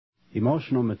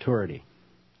Emotional maturity.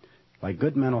 Like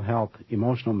good mental health,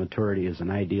 emotional maturity is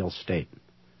an ideal state,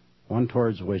 one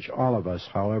towards which all of us,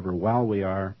 however well we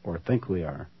are or think we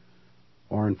are,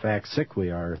 or in fact sick we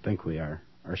are or think we are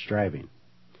striving.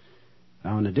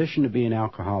 Now, in addition to being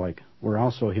alcoholic, we're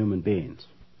also human beings.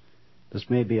 This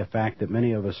may be a fact that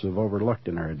many of us have overlooked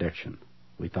in our addiction.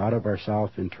 We thought of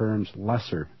ourselves in terms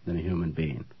lesser than a human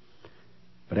being.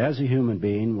 But as a human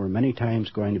being, we're many times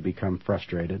going to become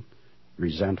frustrated,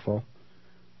 resentful,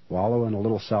 wallow in a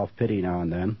little self-pity now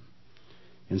and then,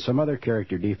 and some other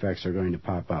character defects are going to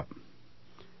pop up.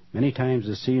 Many times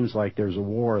it seems like there's a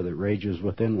war that rages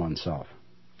within oneself,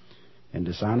 and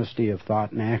dishonesty of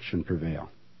thought and action prevail.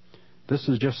 This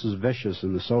is just as vicious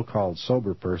in the so-called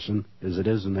sober person as it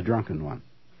is in the drunken one.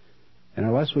 And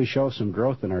unless we show some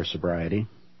growth in our sobriety,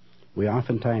 we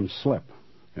oftentimes slip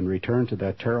and return to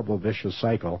that terrible vicious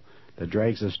cycle that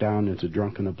drags us down into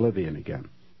drunken oblivion again.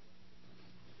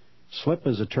 Slip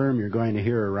is a term you're going to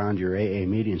hear around your AA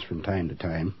meetings from time to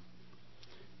time,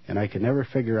 and I can never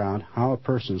figure out how a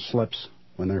person slips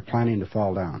when they're planning to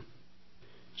fall down.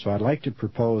 So I'd like to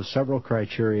propose several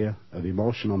criteria of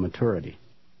emotional maturity.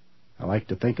 I like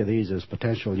to think of these as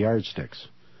potential yardsticks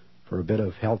for a bit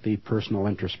of healthy personal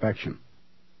introspection.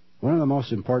 One of the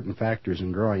most important factors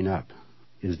in growing up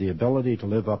is the ability to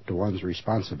live up to one's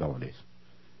responsibilities.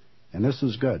 And this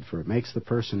is good, for it makes the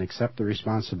person accept the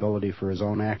responsibility for his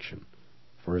own action,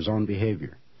 for his own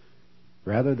behavior,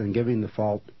 rather than giving the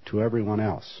fault to everyone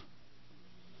else.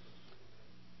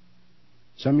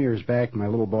 Some years back, my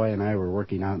little boy and I were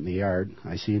working out in the yard.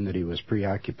 I seen that he was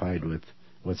preoccupied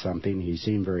with something. He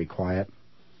seemed very quiet.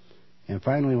 And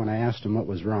finally, when I asked him what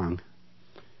was wrong,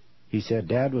 he said,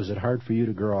 "Dad, was it hard for you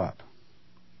to grow up?"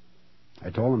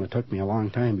 I told him it took me a long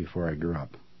time before I grew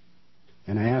up.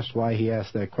 And I asked why he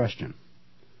asked that question.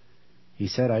 He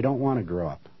said, "I don't want to grow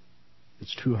up.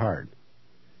 It's too hard.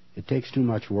 It takes too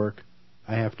much work.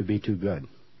 I have to be too good."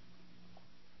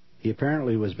 He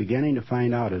apparently was beginning to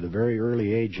find out at a very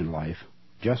early age in life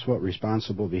just what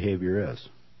responsible behavior is.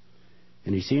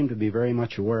 And he seemed to be very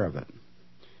much aware of it.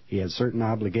 He had certain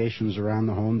obligations around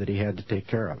the home that he had to take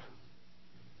care of.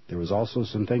 There was also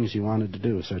some things he wanted to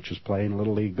do, such as playing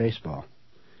Little League baseball.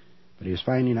 But he was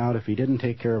finding out if he didn't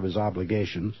take care of his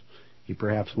obligations, he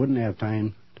perhaps wouldn't have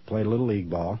time to play Little League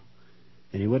ball,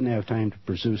 and he wouldn't have time to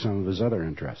pursue some of his other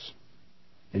interests.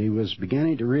 And he was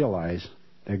beginning to realize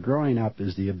that growing up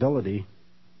is the ability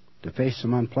to face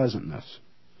some unpleasantness,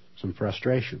 some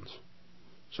frustrations,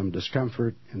 some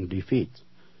discomfort and defeat,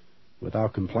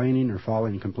 without complaining or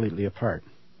falling completely apart.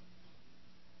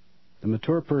 The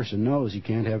mature person knows he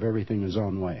can't have everything his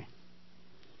own way.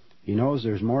 He knows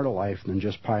there's more to life than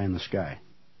just pie in the sky.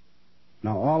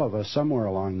 Now, all of us, somewhere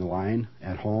along the line,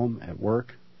 at home, at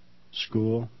work,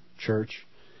 school, church,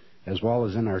 as well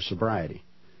as in our sobriety,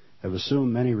 have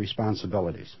assumed many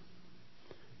responsibilities.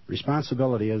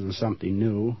 Responsibility isn't something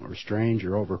new or strange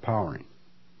or overpowering.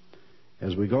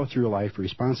 As we go through life,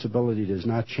 responsibility does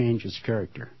not change its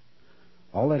character.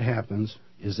 All that happens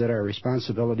is that our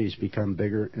responsibilities become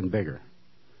bigger and bigger,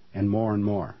 and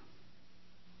more.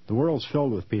 The world's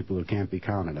filled with people who can't be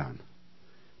counted on,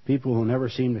 people who never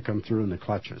seem to come through in the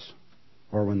clutches,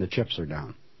 or when the chips are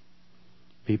down,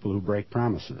 people who break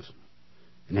promises,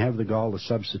 and have the gall to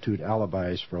substitute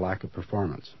alibis for lack of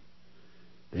performance.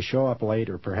 They show up late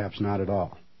or perhaps not at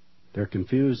all. They're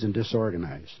confused and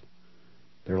disorganized.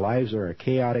 Their lives are a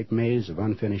chaotic maze of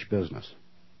unfinished business.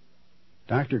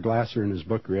 Dr. Glasser, in his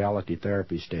book Reality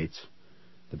Therapy, states,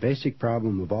 "The basic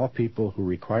problem of all people who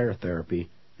require therapy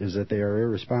is that they are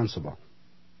irresponsible."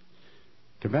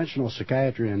 Conventional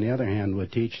psychiatry, on the other hand,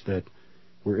 would teach that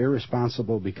we're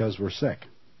irresponsible because we're sick.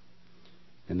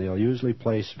 And they'll usually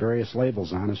place various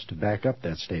labels on us to back up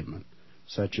that statement,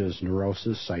 such as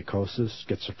neurosis, psychosis,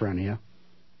 schizophrenia.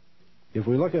 If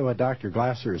we look at what Dr.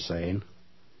 Glasser is saying,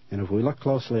 and if we look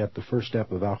closely at the first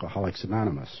step of Alcoholics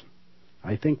Anonymous,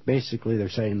 I think basically they're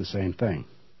saying the same thing.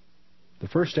 The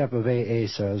first step of AA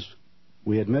says,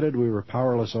 we admitted we were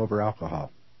powerless over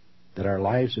alcohol, that our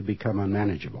lives had become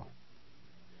unmanageable.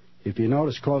 If you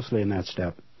notice closely in that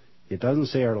step, it doesn't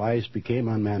say our lives became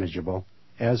unmanageable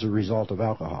as a result of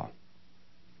alcohol.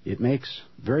 It makes,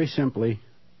 very simply,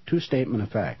 two statements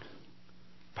of fact: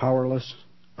 powerless,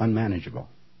 unmanageable.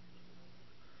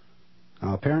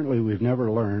 Now, apparently we've never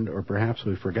learned, or perhaps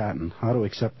we've forgotten, how to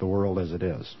accept the world as it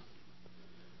is.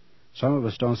 Some of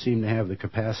us don't seem to have the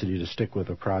capacity to stick with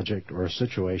a project or a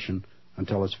situation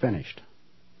until it's finished.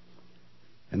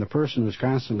 And the person who's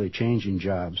constantly changing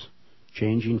jobs,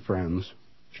 changing friends,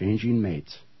 changing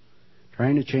mates,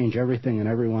 trying to change everything and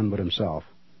everyone but himself,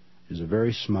 is a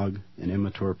very smug and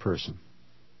immature person.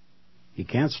 He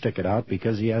can't stick it out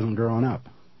because he hasn't grown up.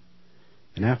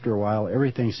 And after a while,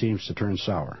 everything seems to turn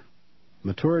sour.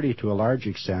 Maturity, to a large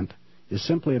extent, is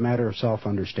simply a matter of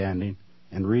self-understanding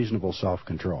and reasonable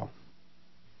self-control.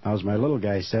 Now, as my little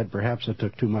guy said, perhaps it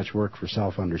took too much work for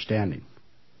self-understanding.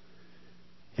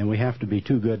 And we have to be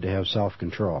too good to have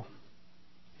self-control.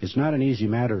 It's not an easy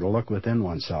matter to look within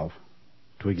oneself,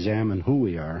 to examine who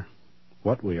we are,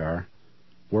 what we are,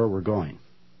 where we're going.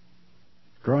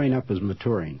 Growing up is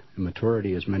maturing, and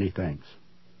maturity is many things.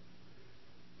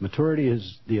 Maturity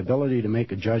is the ability to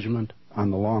make a judgment on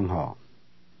the long haul.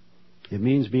 It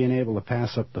means being able to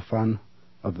pass up the fun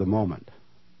of the moment.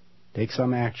 Take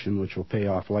some action which will pay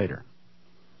off later.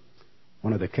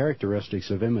 One of the characteristics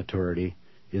of immaturity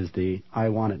is the I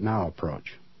want it now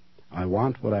approach. I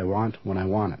want what I want when I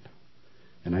want it.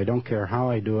 And I don't care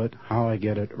how I do it, how I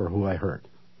get it, or who I hurt.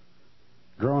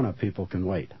 Grown-up people can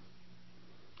wait.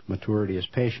 Maturity is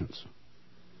patience.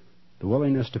 The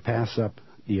willingness to pass up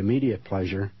the immediate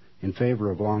pleasure in favor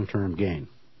of long-term gain.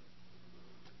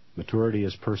 Maturity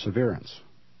is perseverance.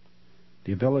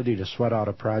 The ability to sweat out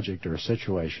a project or a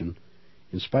situation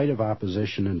in spite of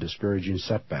opposition and discouraging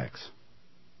setbacks.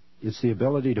 It's the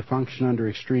ability to function under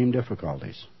extreme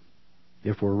difficulties.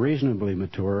 If we're reasonably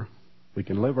mature, we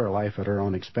can live our life at our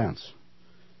own expense.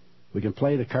 We can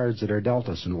play the cards that are dealt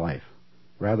us in life,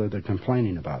 rather than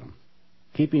complaining about them,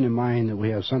 keeping in mind that we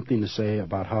have something to say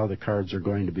about how the cards are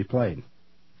going to be played.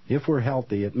 If we're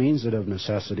healthy, it means that of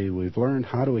necessity we've learned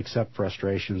how to accept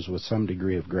frustrations with some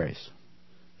degree of grace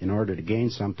in order to gain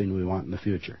something we want in the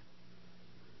future.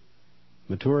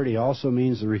 Maturity also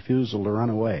means the refusal to run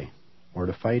away or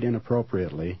to fight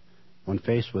inappropriately when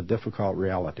faced with difficult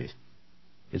realities.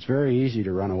 It's very easy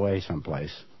to run away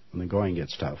someplace when the going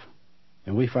gets tough,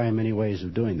 and we find many ways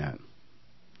of doing that.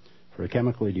 For a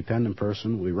chemically dependent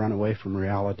person, we run away from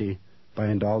reality by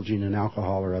indulging in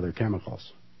alcohol or other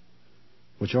chemicals,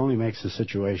 which only makes the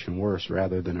situation worse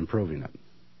rather than improving it.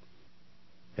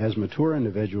 As mature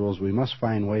individuals, we must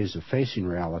find ways of facing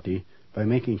reality by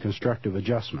making constructive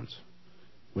adjustments,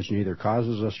 which neither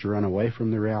causes us to run away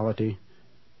from the reality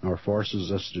nor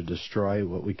forces us to destroy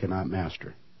what we cannot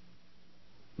master.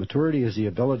 Maturity is the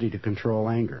ability to control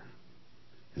anger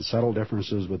and settle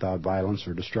differences without violence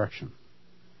or destruction.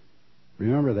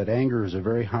 Remember that anger is a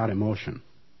very hot emotion,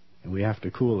 and we have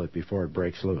to cool it before it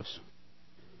breaks loose.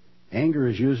 Anger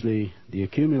is usually the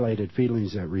accumulated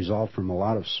feelings that result from a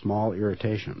lot of small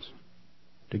irritations.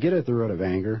 To get at the root of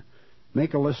anger,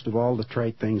 make a list of all the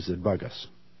trite things that bug us,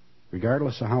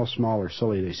 regardless of how small or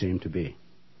silly they seem to be.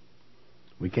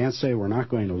 We can't say we're not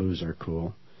going to lose our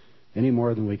cool, any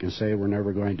more than we can say we're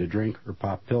never going to drink or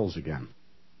pop pills again.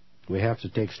 We have to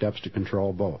take steps to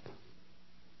control both.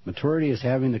 Maturity is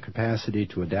having the capacity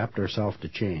to adapt ourselves to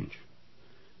change.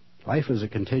 Life is a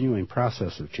continuing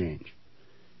process of change.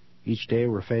 Each day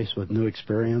we're faced with new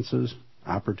experiences,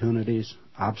 opportunities,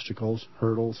 obstacles,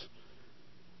 hurdles,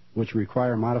 which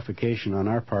require modification on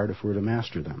our part if we're to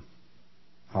master them.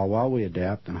 How well we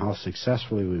adapt and how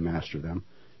successfully we master them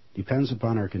depends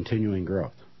upon our continuing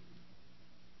growth.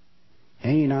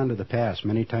 Hanging on to the past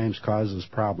many times causes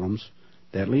problems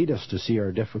that lead us to see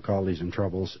our difficulties and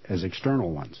troubles as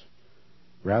external ones,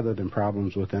 rather than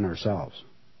problems within ourselves.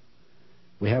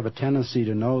 We have a tendency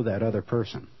to know that other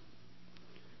person,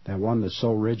 that one that's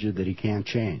so rigid that he can't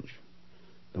change,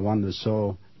 the one that's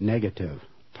so negative,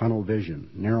 tunnel vision,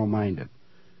 narrow-minded.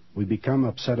 We become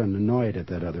upset and annoyed at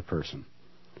that other person.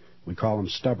 We call him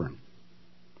stubborn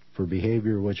for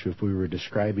behavior which, if we were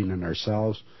describing in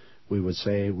ourselves, we would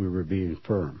say we were being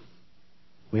firm.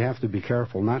 We have to be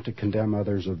careful not to condemn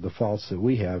others of the faults that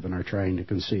we have and are trying to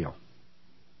conceal.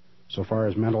 So far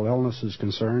as mental illness is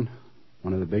concerned,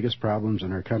 one of the biggest problems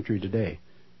in our country today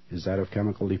is that of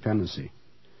chemical dependency.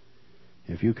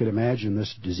 If you could imagine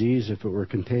this disease if it were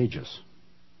contagious,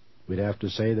 we'd have to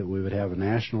say that we would have a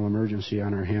national emergency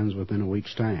on our hands within a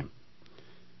week's time.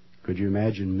 Could you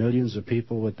imagine millions of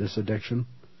people with this addiction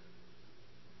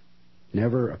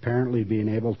never apparently being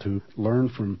able to learn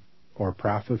from or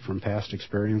profit from past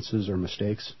experiences or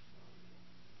mistakes?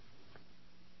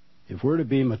 If we're to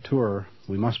be mature,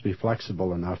 we must be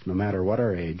flexible enough, no matter what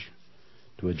our age,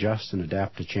 to adjust and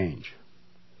adapt to change.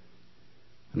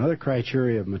 Another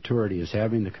criteria of maturity is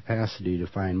having the capacity to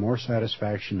find more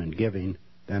satisfaction in giving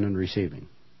than in receiving.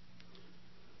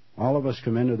 All of us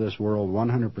come into this world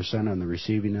 100% on the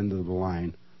receiving end of the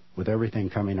line, with everything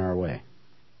coming our way.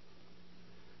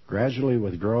 Gradually,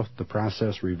 with growth, the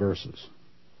process reverses,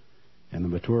 and the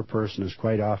mature person is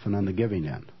quite often on the giving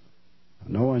end.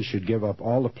 No one should give up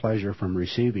all the pleasure from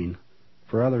receiving,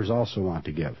 for others also want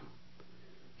to give.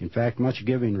 In fact, much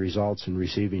giving results in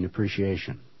receiving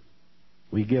appreciation.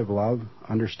 We give love,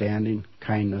 understanding,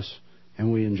 kindness,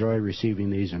 and we enjoy receiving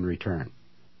these in return.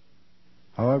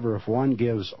 However, if one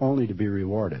gives only to be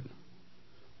rewarded,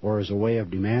 or as a way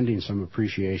of demanding some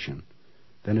appreciation,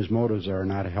 then his motives are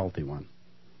not a healthy one.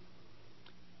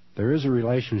 There is a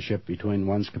relationship between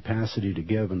one's capacity to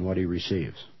give and what he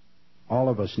receives. All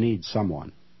of us need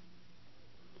someone.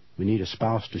 We need a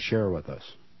spouse to share with us,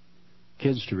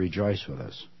 kids to rejoice with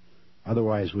us.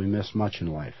 Otherwise, we miss much in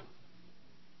life.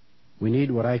 We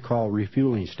need what I call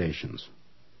refueling stations.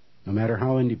 No matter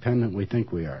how independent we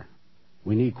think we are,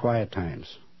 we need quiet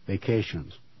times,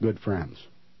 vacations, good friends.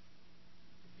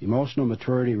 Emotional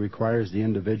maturity requires the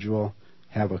individual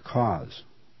have a cause,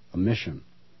 a mission,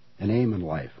 an aim in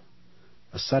life,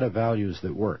 a set of values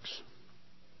that works,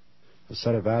 a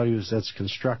set of values that's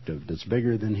constructive, that's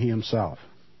bigger than he himself,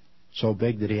 so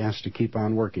big that he has to keep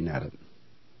on working at it.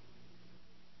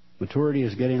 Maturity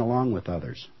is getting along with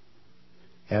others,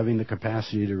 having the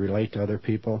capacity to relate to other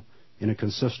people in a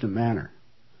consistent manner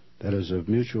that is of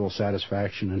mutual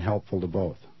satisfaction and helpful to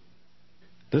both.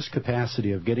 This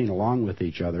capacity of getting along with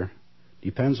each other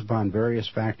depends upon various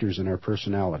factors in our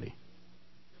personality.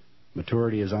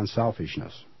 Maturity is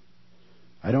unselfishness.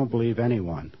 I don't believe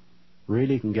anyone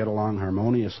really can get along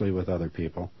harmoniously with other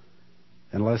people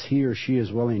unless he or she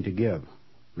is willing to give,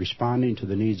 responding to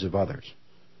the needs of others,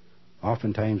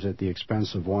 oftentimes at the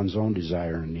expense of one's own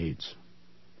desire and needs.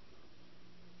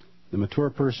 The mature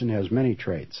person has many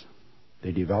traits.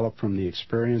 They develop from the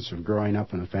experience of growing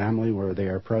up in a family where they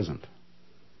are present.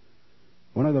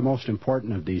 One of the most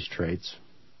important of these traits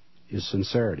is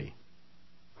sincerity.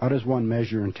 How does one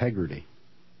measure integrity?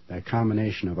 That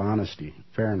combination of honesty,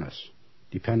 fairness,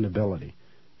 dependability,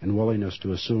 and willingness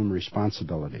to assume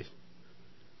responsibilities.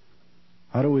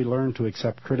 How do we learn to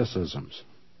accept criticisms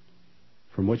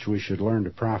from which we should learn to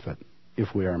profit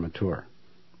if we are mature?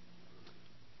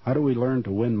 How do we learn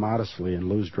to win modestly and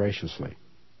lose graciously?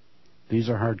 These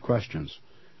are hard questions,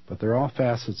 but they're all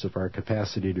facets of our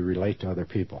capacity to relate to other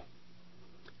people.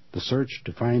 The search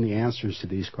to find the answers to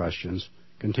these questions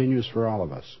continues for all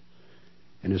of us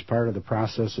and is part of the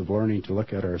process of learning to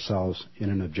look at ourselves in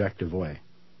an objective way.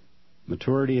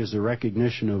 Maturity is the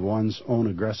recognition of one's own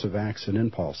aggressive acts and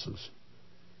impulses,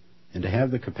 and to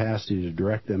have the capacity to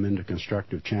direct them into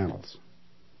constructive channels.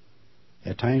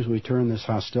 At times we turn this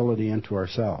hostility into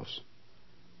ourselves.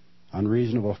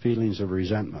 Unreasonable feelings of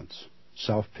resentments,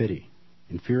 self-pity,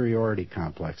 inferiority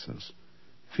complexes,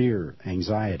 fear,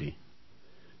 anxiety,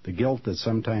 the guilt that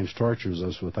sometimes tortures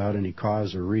us without any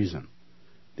cause or reason.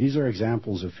 These are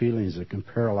examples of feelings that can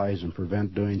paralyze and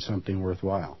prevent doing something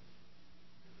worthwhile.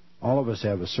 All of us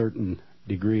have a certain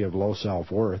degree of low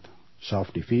self-worth,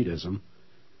 self-defeatism,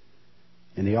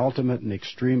 and the ultimate and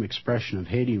extreme expression of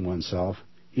hating oneself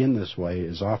in this way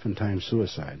is oftentimes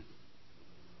suicide.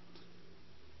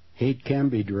 Hate can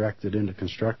be directed into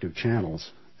constructive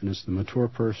channels, and it's the mature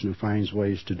person who finds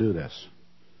ways to do this.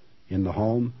 In the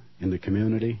home, in the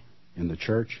community, in the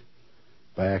church,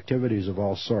 by activities of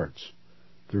all sorts,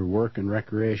 through work and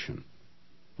recreation.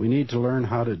 We need to learn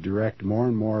how to direct more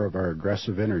and more of our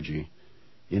aggressive energy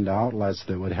into outlets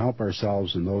that would help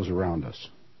ourselves and those around us.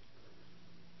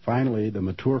 Finally, the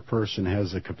mature person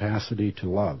has the capacity to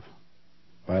love.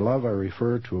 By love, I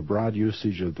refer to a broad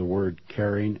usage of the word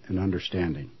caring and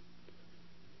understanding.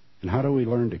 And how do we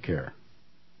learn to care?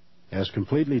 As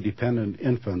completely dependent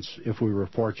infants, if we were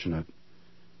fortunate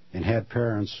and had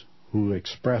parents who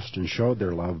expressed and showed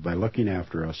their love by looking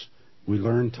after us, we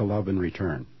learn to love in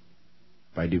return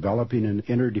by developing an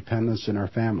interdependence in our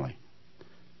family.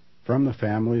 From the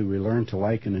family, we learn to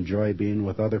like and enjoy being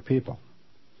with other people,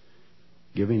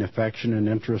 giving affection and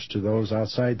interest to those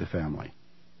outside the family.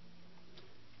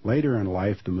 Later in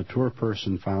life, the mature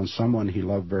person found someone he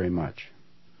loved very much,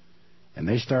 and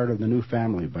they started the new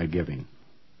family by giving.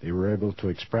 They were able to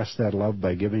express that love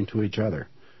by giving to each other,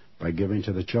 by giving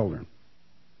to the children.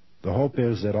 The hope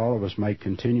is that all of us might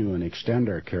continue and extend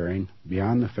our caring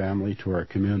beyond the family to our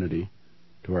community,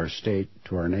 to our state,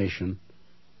 to our nation,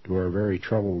 to our very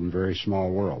troubled and very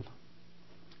small world.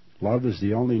 Love is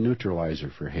the only neutralizer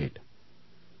for hate.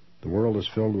 The world is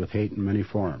filled with hate in many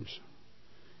forms.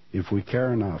 If we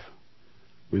care enough,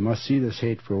 we must see this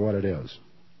hate for what it is,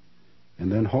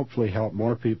 and then hopefully help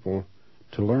more people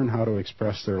to learn how to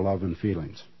express their love and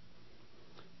feelings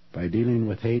by dealing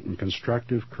with hate in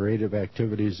constructive, creative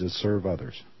activities that serve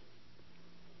others.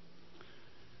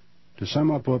 To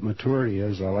sum up what maturity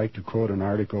is, I like to quote an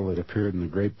article that appeared in the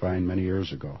Grapevine many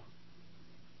years ago.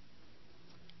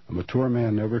 A mature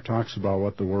man never talks about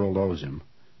what the world owes him,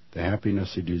 the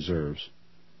happiness he deserves,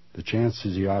 the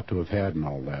chances he ought to have had and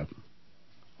all that.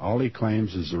 All he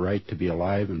claims is the right to be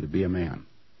alive and to be a man.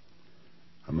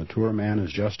 A mature man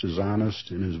is just as honest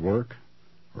in his work,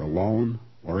 or alone,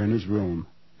 or in his room,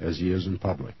 as he is in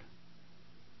public.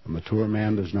 A mature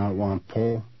man does not want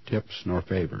pull, tips, nor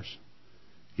favors.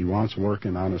 He wants work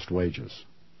and honest wages.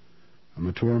 A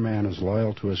mature man is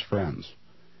loyal to his friends,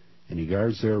 and he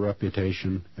guards their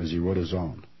reputation as he would his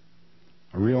own.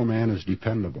 A real man is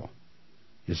dependable.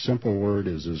 His simple word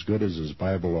is as good as his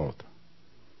Bible oath.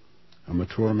 A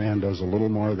mature man does a little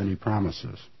more than he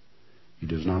promises. He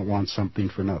does not want something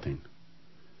for nothing.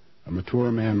 A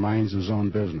mature man minds his own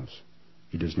business.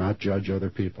 He does not judge other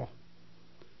people.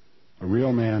 A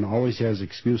real man always has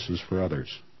excuses for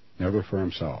others, never for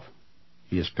himself.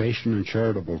 He is patient and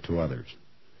charitable to others,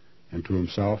 and to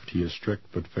himself he is strict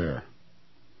but fair.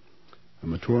 A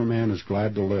mature man is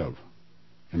glad to live,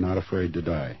 and not afraid to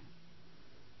die.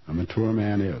 A mature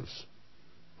man is,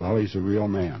 well, he's a real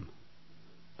man,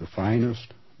 the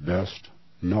finest, best,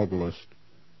 noblest,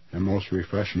 and most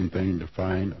refreshing thing to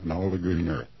find on all the green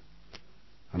earth,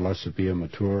 unless it be a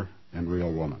mature and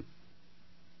real woman.